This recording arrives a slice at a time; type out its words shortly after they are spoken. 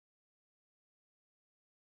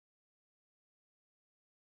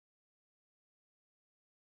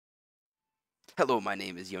Hello, my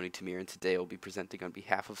name is Yoni Tamir, and today I'll be presenting on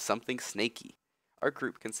behalf of Something Snakey. Our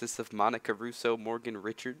group consists of Monica Russo, Morgan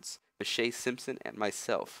Richards, Mishay Simpson, and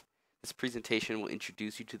myself. This presentation will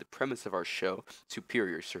introduce you to the premise of our show,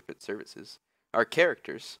 Superior Serpent Services, our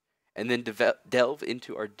characters, and then delve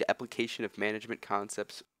into our application of management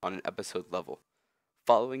concepts on an episode level.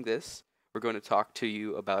 Following this, we're going to talk to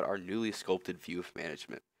you about our newly sculpted view of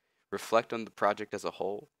management, reflect on the project as a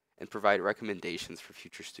whole, and provide recommendations for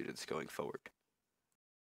future students going forward.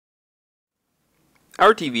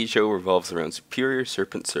 Our TV show revolves around Superior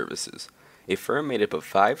Serpent Services, a firm made up of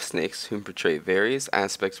 5 snakes who portray various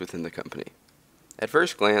aspects within the company. At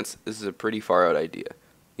first glance, this is a pretty far out idea.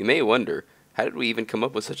 You may wonder, how did we even come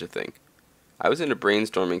up with such a thing? I was in a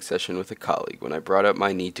brainstorming session with a colleague when I brought up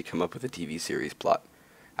my need to come up with a TV series plot.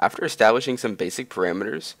 After establishing some basic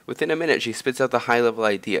parameters, within a minute she spits out the high-level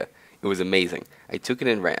idea. It was amazing. I took it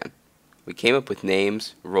and ran. We came up with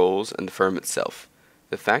names, roles, and the firm itself.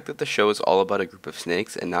 The fact that the show is all about a group of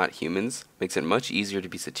snakes and not humans makes it much easier to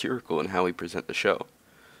be satirical in how we present the show.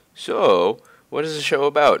 So, what is the show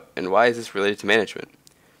about, and why is this related to management?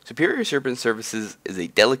 Superior Serpent Services is a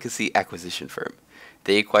delicacy acquisition firm.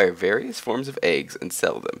 They acquire various forms of eggs and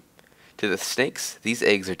sell them. To the snakes, these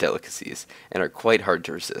eggs are delicacies, and are quite hard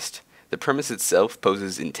to resist. The premise itself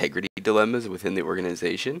poses integrity dilemmas within the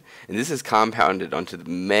organization, and this is compounded onto the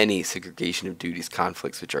many segregation of duties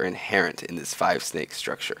conflicts which are inherent in this 5 snake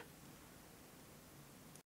structure.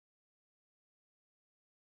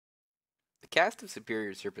 The cast of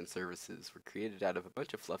Superior Serpent Services were created out of a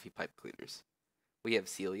bunch of fluffy pipe cleaners. We have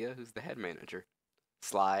Celia, who's the head manager,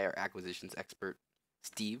 Sly, our acquisitions expert,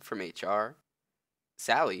 Steve from HR,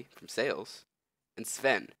 Sally from sales, and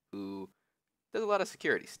Sven, who does a lot of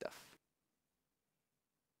security stuff.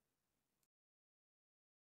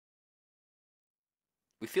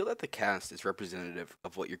 We feel that the cast is representative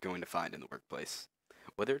of what you're going to find in the workplace.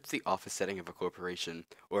 Whether it's the office setting of a corporation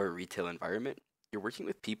or a retail environment, you're working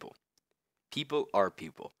with people. People are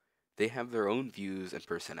people. They have their own views and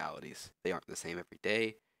personalities. They aren't the same every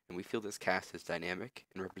day, and we feel this cast is dynamic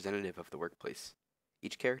and representative of the workplace.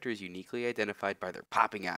 Each character is uniquely identified by their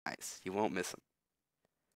popping eyes. You won't miss them.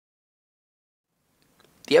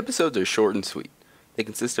 The episodes are short and sweet. They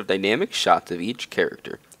consist of dynamic shots of each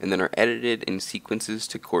character, and then are edited in sequences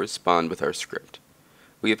to correspond with our script.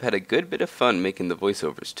 We have had a good bit of fun making the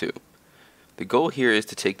voiceovers too. The goal here is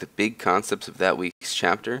to take the big concepts of that week's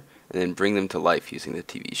chapter and then bring them to life using the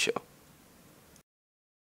TV show.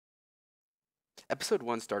 Episode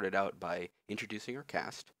 1 started out by introducing our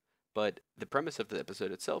cast, but the premise of the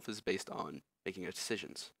episode itself is based on making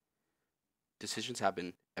decisions. Decisions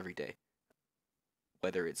happen every day,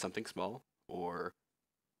 whether it's something small or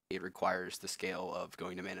it requires the scale of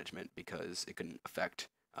going to management because it can affect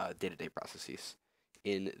day-to-day processes.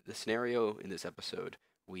 In the scenario in this episode,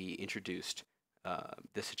 we introduced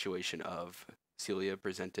the situation of Celia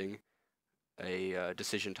presenting a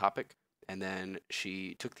decision topic, and then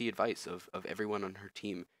she took the advice of everyone on her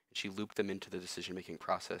team, and she looped them into the decision-making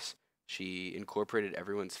process. She incorporated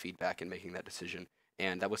everyone's feedback in making that decision,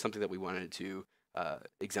 and that was something that we wanted to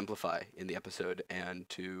exemplify in the episode and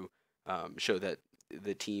to show that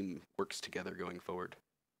the team works together going forward.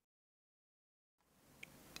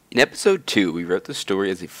 In episode 2, we wrote the story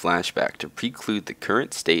as a flashback to preclude the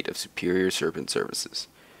current state of Superior Serpent Services.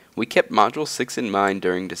 We kept Module 6 in mind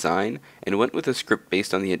during design, and went with a script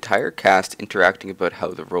based on the entire cast interacting about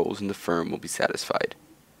how the roles in the firm will be satisfied.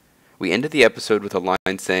 We ended the episode with a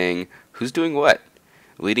line saying, "Who's doing what?"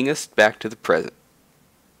 leading us back to the present.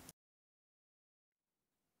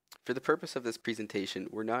 For the purpose of this presentation,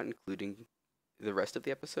 we're not including the rest of the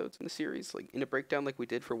episodes in the series, like in a breakdown like we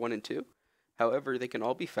did for 1 and 2. However, they can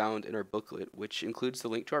all be found in our booklet, which includes the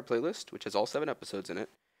link to our playlist, which has all 7 episodes in it,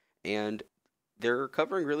 and they're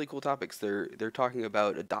covering really cool topics. They're talking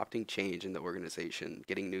about adopting change in the organization,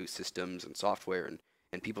 getting new systems and software,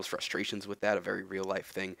 and people's frustrations with that, a very real life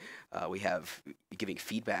thing. We have giving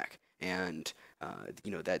feedback, and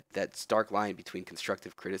that stark line between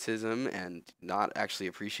constructive criticism and not actually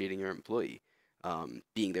appreciating your employee,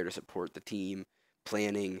 being there to support the team,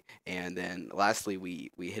 planning, and then lastly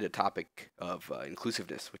we hit a topic of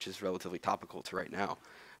inclusiveness, which is relatively topical to right now.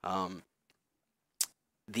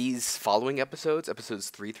 These following episodes, episodes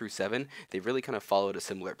 3 through 7, they really kind of followed a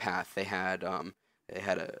similar path. An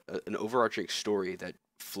overarching story that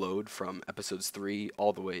flowed from episodes 3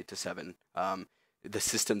 all the way to 7. The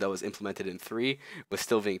system that was implemented in 3 was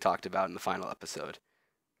still being talked about in the final episode.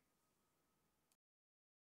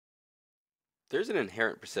 There's an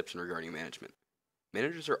inherent perception regarding management.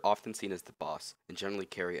 Managers are often seen as the boss and generally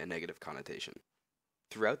carry a negative connotation.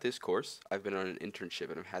 Throughout this course, I've been on an internship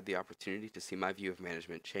and have had the opportunity to see my view of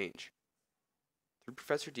management change. Through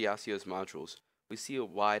Professor Diasio's modules, we see a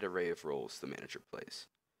wide array of roles the manager plays,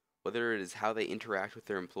 whether it is how they interact with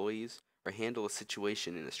their employees or handle a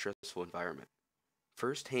situation in a stressful environment.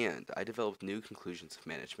 Firsthand, I developed new conclusions of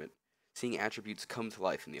management, seeing attributes come to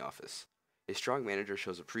life in the office. A strong manager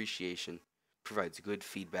shows appreciation, provides good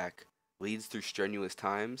feedback, leads through strenuous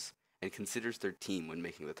times, and considers their team when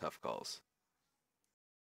making the tough calls.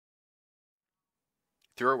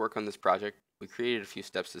 Through our work on this project, we created a few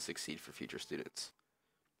steps to succeed for future students.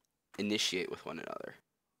 Initiate with one another.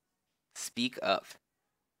 Speak up.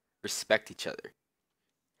 Respect each other.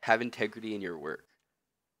 Have integrity in your work.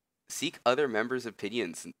 Seek other members'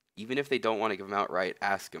 opinions, and even if they don't want to give them outright,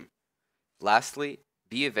 ask them. Lastly,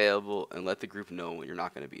 be available and let the group know when you're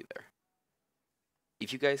not going to be there.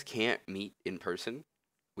 If you guys can't meet in person,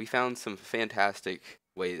 we found some fantastic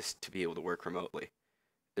ways to be able to work remotely.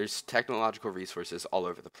 There's technological resources all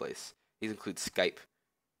over the place. These include Skype,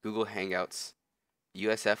 Google Hangouts.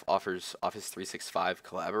 USF offers Office 365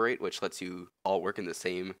 Collaborate, which lets you all work in the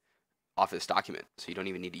same Office document, so you don't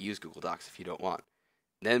even need to use Google Docs if you don't want.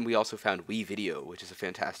 Then we also found WeVideo, which is a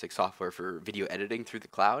fantastic software for video editing through the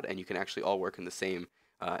cloud, and you can actually all work in the same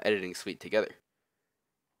editing suite together.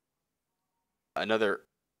 Another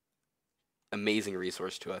amazing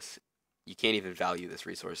resource to us, you can't even value this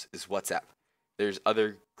resource, is WhatsApp. There's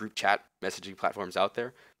other group chat messaging platforms out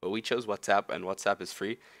there, but we chose WhatsApp, and WhatsApp is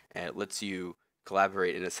free, and it lets you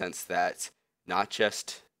collaborate in a sense that not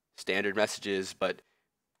just standard messages, but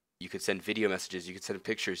you could send video messages, you could send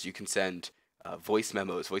pictures, you can send voice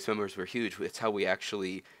memos. Voice memos were huge. It's how we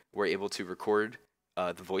actually were able to record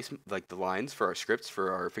the voice, like the lines for our scripts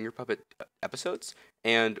for our Finger Puppet episodes,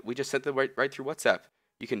 and we just sent them right through WhatsApp.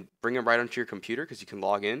 You can bring them right onto your computer because you can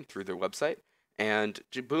log in through their website, and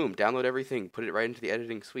boom, download everything, put it right into the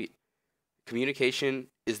editing suite. Communication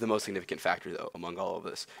is the most significant factor, though, among all of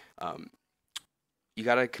this. You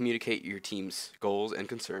got to communicate your team's goals and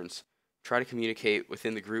concerns. Try to communicate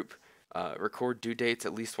within the group. Record due dates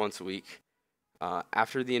at least once a week.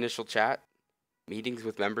 After the initial chat, meetings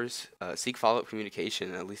with members, seek follow-up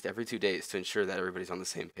communication at least every 2 days to ensure that everybody's on the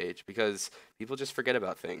same page, because people just forget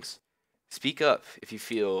about things. Speak up if you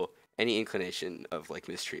feel any inclination of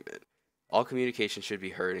mistreatment. All communication should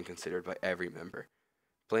be heard and considered by every member.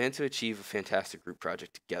 Plan to achieve a fantastic group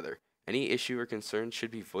project together. Any issue or concern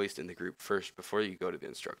should be voiced in the group first before you go to the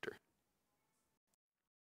instructor.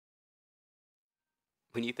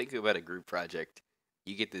 When you think about a group project,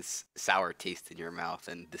 you get this sour taste in your mouth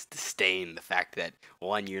and this disdain, the fact that,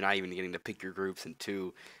 one, you're not even getting to pick your groups, and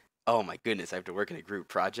two, oh my goodness, I have to work in a group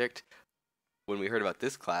project. When we heard about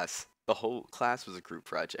this class, the whole class was a group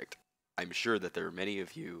project. I'm sure that there are many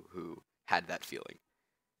of you who had that feeling.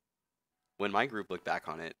 When my group looked back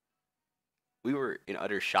on it, we were in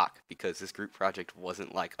utter shock because this group project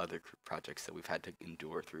wasn't like other group projects that we've had to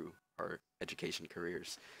endure through our education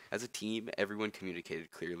careers. As a team, everyone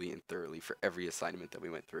communicated clearly and thoroughly for every assignment that we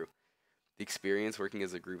went through. The experience working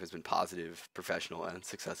as a group has been positive, professional, and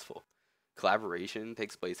successful. Collaboration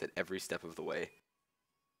takes place at every step of the way.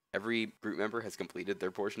 Every group member has completed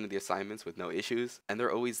their portion of the assignments with no issues, and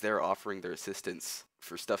they're always there offering their assistance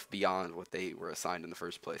for stuff beyond what they were assigned in the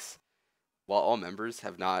first place. While all members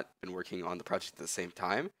have not been working on the project at the same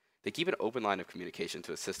time, they keep an open line of communication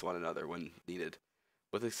to assist one another when needed.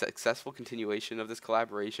 With a successful continuation of this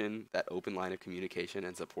collaboration, that open line of communication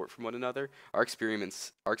and support from one another, our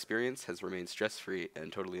experience has remained stress-free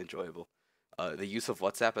and totally enjoyable. The use of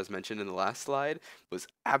WhatsApp, as mentioned in the last slide, was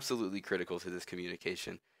absolutely critical to this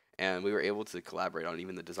communication, and we were able to collaborate on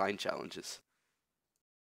even the design challenges.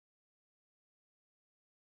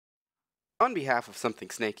 On behalf of Something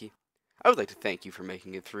Snakey, I would like to thank you for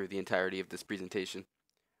making it through the entirety of this presentation.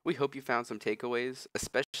 We hope you found some takeaways,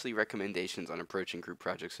 especially recommendations on approaching group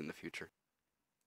projects in the future.